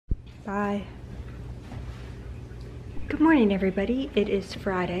Bye. Good morning, everybody. It is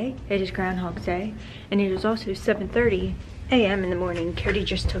Friday. It is Groundhog Day, and it is also 7:30 a.m. in the morning. Cody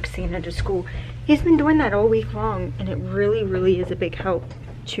just took Santa to school. He's been doing that all week long, and it really is a big help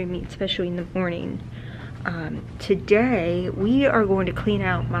to me, especially in the morning. Today, we are going to clean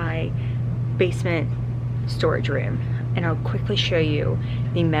out my basement storage room, and I'll quickly show you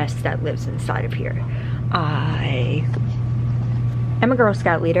the mess that lives inside of here. I am a Girl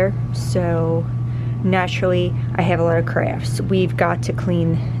Scout leader, so naturally I have a lot of crafts. We've got to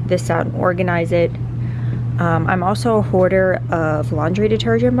clean this out and organize it. I'm also a hoarder of laundry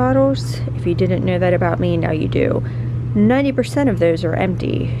detergent bottles. If you didn't know that about me, now you do. 90% of those are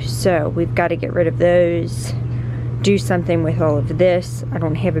empty, so we've got to get rid of those, do something with all of this. I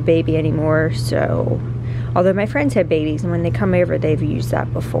don't have a baby anymore, so although my friends have babies, and when they come over they've used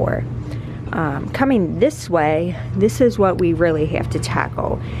that before. Coming this way, this is what we really have to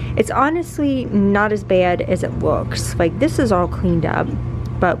tackle. It's honestly not as bad as it looks. Like, this is all cleaned up,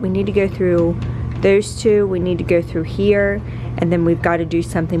 but we need to go through those two, we need to go through here, and then we've got to do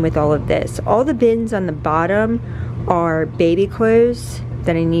something with all of this. All the bins on the bottom are baby clothes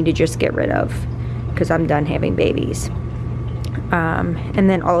that I need to just get rid of because I'm done having babies. And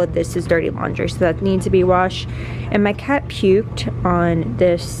then all of this is dirty laundry, so that needs to be washed. And my cat puked on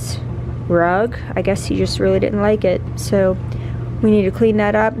this rug. I guess he just really didn't like it, so we need to clean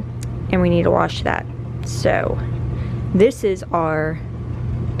that up and we need to wash that. So this is our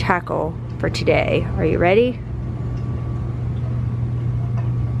tackle for today. Are you ready?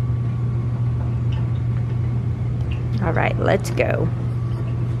 All right, let's go.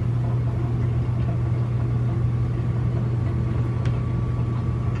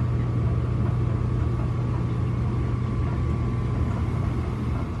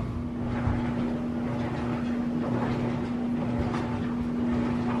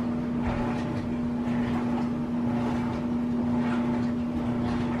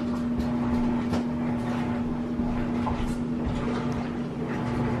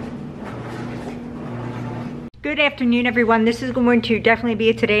 Good afternoon, everyone. This is going to definitely be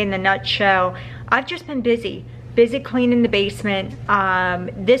a today in the nutshell. I've just been busy cleaning the basement.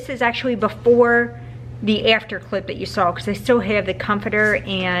 This is actually before the after clip that you saw, because I still have the comforter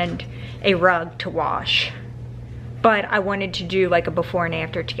and a rug to wash, but I wanted to do like a before and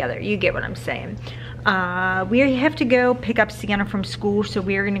after together. You get what I'm saying. We have to go pick up Sienna from school, so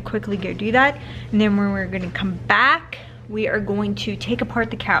we are going to quickly go do that, and then when we're going to come back, we are going to take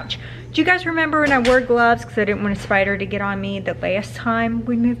apart the couch. Do you guys remember when I wore gloves because I didn't want a spider to get on me the last time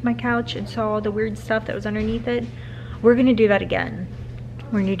we moved my couch and saw all the weird stuff that was underneath it? We're gonna do that again.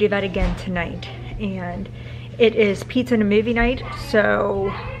 We're gonna do that again tonight. And it is pizza and a movie night,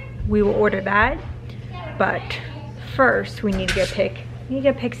 so we will order that. But first, we need to go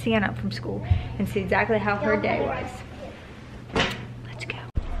pick Sienna up from school and see exactly how her day was. Let's go.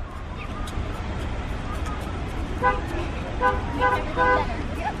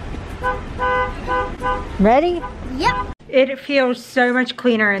 Ready? Yep. It feels so much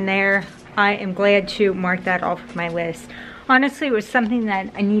cleaner in there. I am glad to mark that off of my list. Honestly, it was something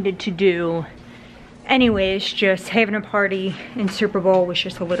that I needed to do anyways. Just having a party in Super Bowl was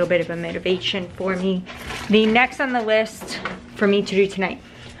just a little bit of a motivation for me. The next on the list for me to do tonight,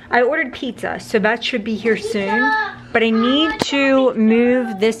 I ordered pizza, so that should be here soon. But I need to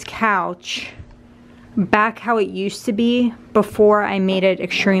move this couch back how it used to be before I made it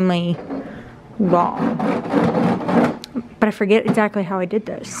extremely long. But I forget exactly how I did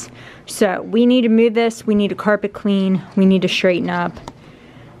this. So we need to move this, we need to carpet clean, we need to straighten up.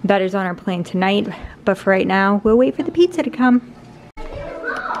 That is on our plan tonight, but for right now, we'll wait for the pizza to come.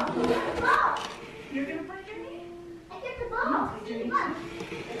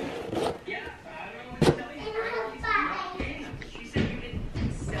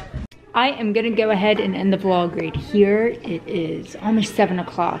 I am gonna go ahead and end the vlog right here. It is almost 7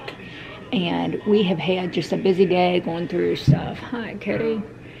 o'clock and we have had just a busy day going through stuff. Hi, Cody.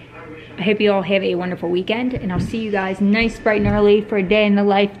 I hope you all have a wonderful weekend, and I'll see you guys nice, bright and early for a day in the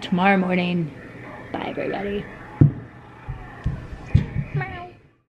life tomorrow morning. Bye, everybody.